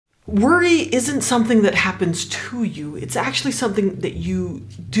Worry isn't something that happens to you. It's actually something that you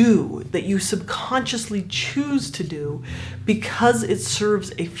do, that you subconsciously choose to do because it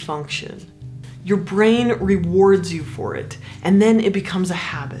serves a function. Your brain rewards you for it, and then it becomes a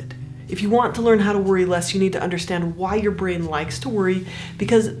habit. If you want to learn how to worry less, you need to understand why your brain likes to worry,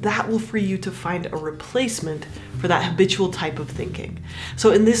 because that will free you to find a replacement for that habitual type of thinking.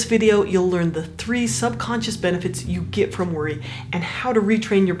 So in this video, you'll learn the 3 subconscious benefits you get from worry and how to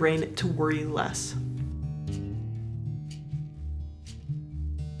retrain your brain to worry less.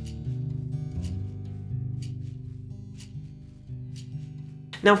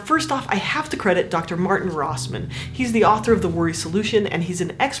 Now, first off, I have to credit Dr. Martin Rossman. He's the author of The Worry Solution, and he's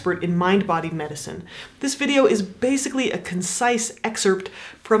an expert in mind-body medicine. This video is basically a concise excerpt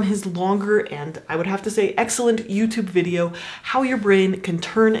from his longer and, I would have to say, excellent YouTube video, How Your Brain Can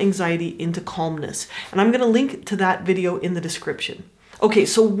Turn Anxiety into Calmness. And I'm going to link to that video in the description. Okay,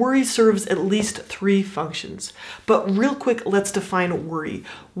 so worry serves at least 3 functions. But real quick, let's define worry.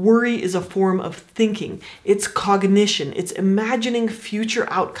 Worry is a form of thinking. It's cognition. It's imagining future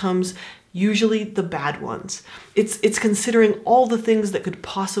outcomes, usually the bad ones. It's considering all the things that could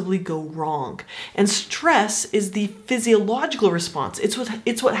possibly go wrong. And stress is the physiological response. It's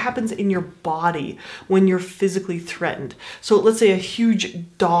what happens in your body when you're physically threatened. So let's say a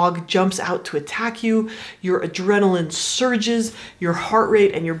huge dog jumps out to attack you, your adrenaline surges, your heart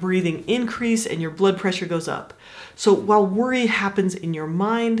rate and your breathing increase, and your blood pressure goes up. So while worry happens in your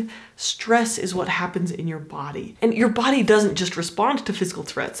mind, stress is what happens in your body. And your body doesn't just respond to physical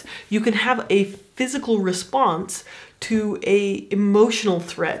threats. You can have a physical response to an emotional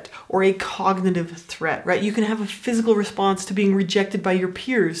threat or a cognitive threat, right? You can have a physical response to being rejected by your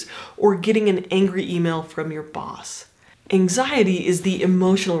peers or getting an angry email from your boss. Anxiety is the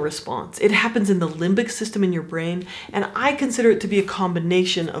emotional response. It happens in the limbic system in your brain, and I consider it to be a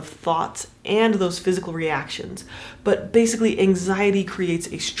combination of thoughts and those physical reactions. But basically, anxiety creates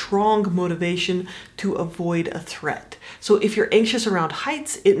a strong motivation to avoid a threat. So if you're anxious around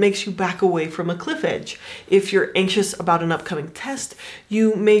heights, it makes you back away from a cliff edge. If you're anxious about an upcoming test,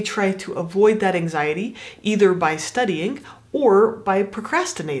 you may try to avoid that anxiety either by studying or by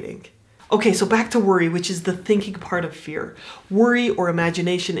procrastinating. Okay, so back to worry, which is the thinking part of fear. Worry or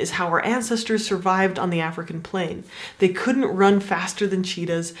imagination is how our ancestors survived on the African plain. They couldn't run faster than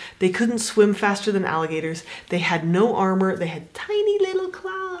cheetahs. They couldn't swim faster than alligators. They had no armor. They had tiny little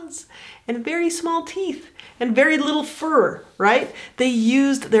claws and very small teeth and very little fur, right? They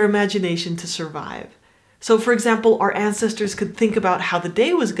used their imagination to survive. So for example, our ancestors could think about how the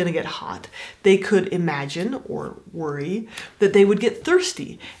day was going to get hot. They could imagine, or worry, that they would get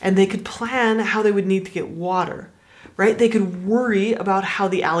thirsty, and they could plan how they would need to get water, right? They could worry about how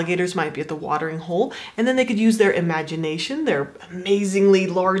the alligators might be at the watering hole, and then they could use their imagination, their amazingly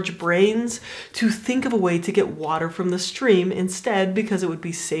large brains, to think of a way to get water from the stream instead because it would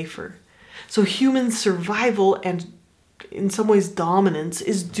be safer. So human survival and in some ways dominance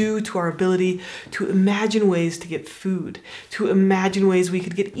is due to our ability to imagine ways to get food, to imagine ways we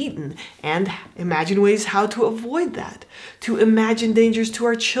could get eaten, and imagine ways how to avoid that, to imagine dangers to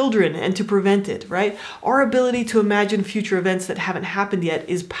our children and to prevent it, right? Our ability to imagine future events that haven't happened yet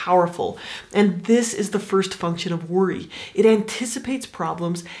is powerful, and this is the first function of worry. It anticipates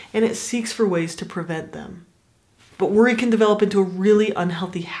problems and it seeks for ways to prevent them. But worry can develop into a really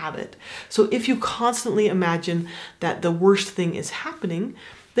unhealthy habit. So if you constantly imagine that the worst thing is happening,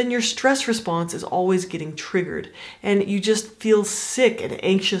 then your stress response is always getting triggered, and you just feel sick and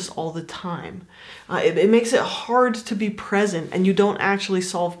anxious all the time. It makes it hard to be present, and you don't actually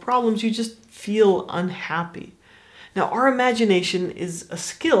solve problems, you just feel unhappy. Now, our imagination is a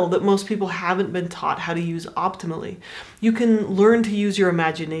skill that most people haven't been taught how to use optimally. You can learn to use your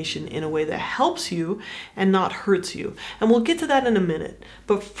imagination in a way that helps you and not hurts you. And we'll get to that in a minute.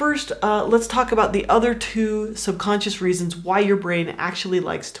 But first, let's talk about the other 2 subconscious reasons why your brain actually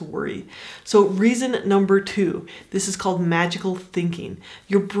likes to worry. So reason number 2, this is called magical thinking.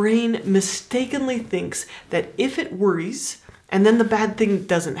 Your brain mistakenly thinks that if it worries, and then the bad thing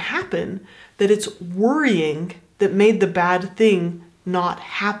doesn't happen, that it's worrying that made the bad thing not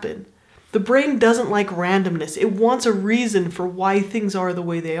happen. The brain doesn't like randomness. It wants a reason for why things are the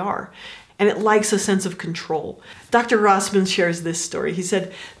way they are, and it likes a sense of control. Dr. Rossman shares this story. He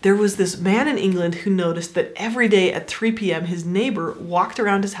said, there was this man in England who noticed that every day at 3 p.m. his neighbor walked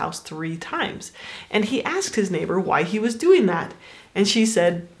around his house 3 times, and he asked his neighbor why he was doing that. And she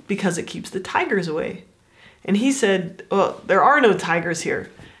said, because it keeps the tigers away. And he said, well, there are no tigers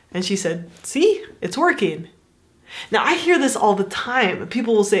here. And she said, see, it's working. Now, I hear this all the time.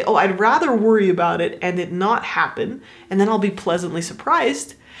 People will say, oh, I'd rather worry about it and it not happen, and then I'll be pleasantly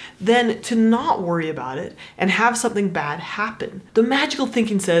surprised, than to not worry about it and have something bad happen. The magical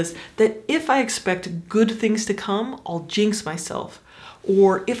thinking says that if I expect good things to come, I'll jinx myself.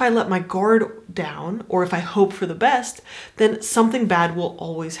 Or if I let my guard down, or if I hope for the best, then something bad will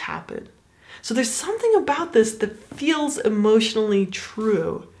always happen. So there's something about this that feels emotionally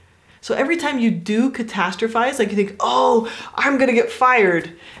true. So every time you do catastrophize, like you think, oh, I'm gonna get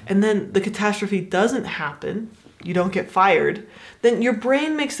fired, and then the catastrophe doesn't happen, you don't get fired, then your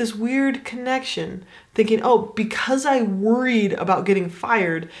brain makes this weird connection, thinking, oh, because I worried about getting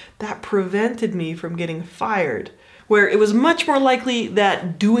fired, that prevented me from getting fired. Where it was much more likely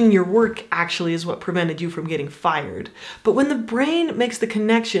that doing your work actually is what prevented you from getting fired. But when the brain makes the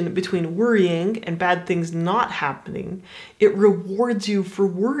connection between worrying and bad things not happening, it rewards you for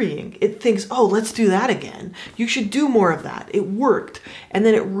worrying. It thinks, oh, let's do that again. You should do more of that. It worked. And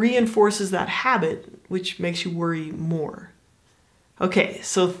then it reinforces that habit, which makes you worry more. Okay,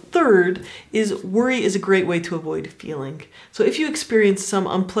 so third is worry is a great way to avoid feeling. So if you experience some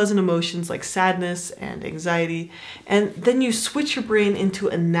unpleasant emotions like sadness and anxiety, and then you switch your brain into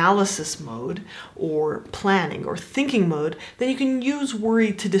analysis mode or planning or thinking mode, then you can use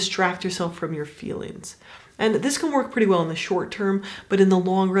worry to distract yourself from your feelings. And this can work pretty well in the short term, but in the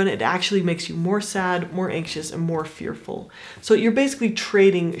long run, it actually makes you more sad, more anxious, and more fearful. So you're basically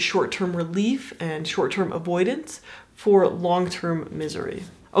trading short-term relief and short-term avoidance for long-term misery.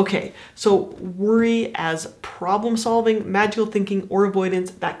 Okay, so worry as problem solving, magical thinking, or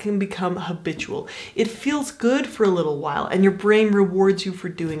avoidance, that can become habitual. It feels good for a little while and your brain rewards you for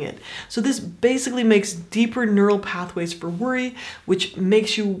doing it. So this basically makes deeper neural pathways for worry, which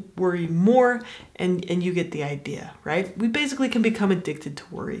makes you worry more, and you get the idea, right? We basically can become addicted to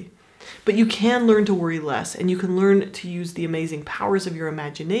worry. But you can learn to worry less, and you can learn to use the amazing powers of your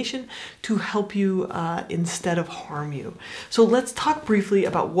imagination to help you instead of harm you. So let's talk briefly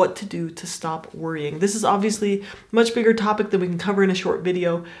about what to do to stop worrying. This is obviously a much bigger topic than we can cover in a short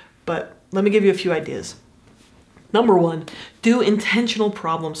video, but let me give you a few ideas. Number one, do intentional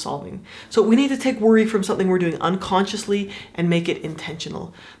problem solving. So we need to take worry from something we're doing unconsciously and make it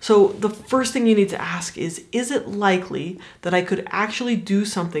intentional. So the first thing you need to ask is it likely that I could actually do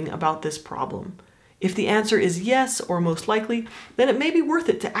something about this problem? If the answer is yes, or most likely, then it may be worth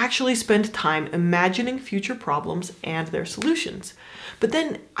it to actually spend time imagining future problems and their solutions. But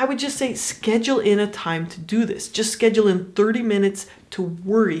then I would just say schedule in a time to do this. Just schedule in 30 minutes to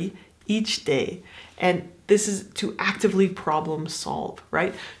worry each day. And this is to actively problem solve,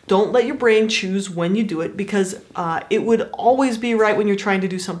 right? Don't let your brain choose when you do it, because it would always be right when you're trying to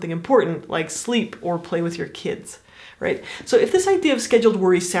do something important like sleep or play with your kids, right? So if this idea of scheduled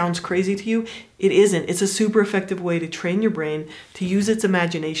worry sounds crazy to you, it isn't. It's a super effective way to train your brain to use its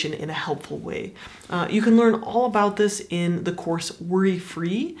imagination in a helpful way. You can learn all about this in the course Worry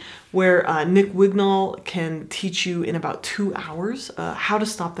Free, where Nick Wignall can teach you in about 2 hours how to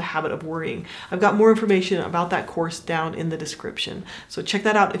stop the habit of worrying. I've got more information about that course down in the description. So check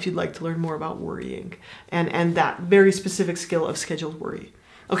that out if you'd like to learn more about worrying and that very specific skill of scheduled worry.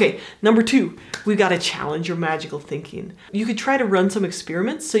 Okay, number two, we've got to challenge your magical thinking. You could try to run some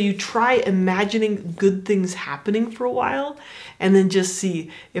experiments. So you try imagining good things happening for a while and then just see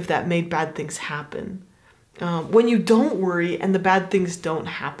if that made bad things happen. When you don't worry and the bad things don't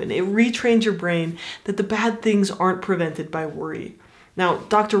happen, it retrains your brain that the bad things aren't prevented by worry. Now,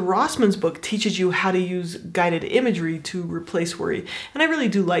 Dr. Rossman's book teaches you how to use guided imagery to replace worry. And I really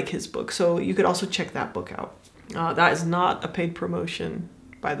do like his book, so you could also check that book out. That is not a paid promotion,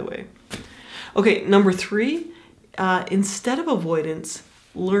 by the way. Okay, number three, instead of avoidance,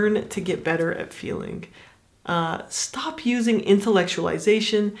 learn to get better at feeling. Stop using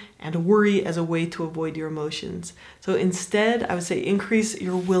intellectualization and worry as a way to avoid your emotions. So instead, I would say increase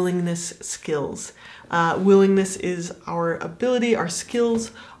your willingness skills. Willingness is our ability, our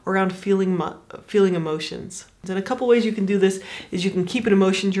skills around feeling emotions. And a couple ways you can do this is you can keep an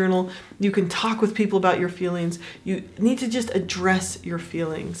emotion journal, you can talk with people about your feelings, you need to just address your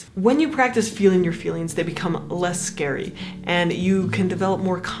feelings. When you practice feeling your feelings, they become less scary and you can develop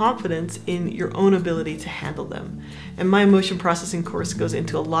more confidence in your own ability to handle them. And my emotion processing course goes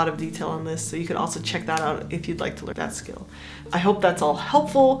into a lot of detail on this, so you could also check that out if you'd like to learn that skill. I hope that's all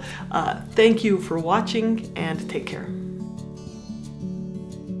helpful. Thank you for watching and take care.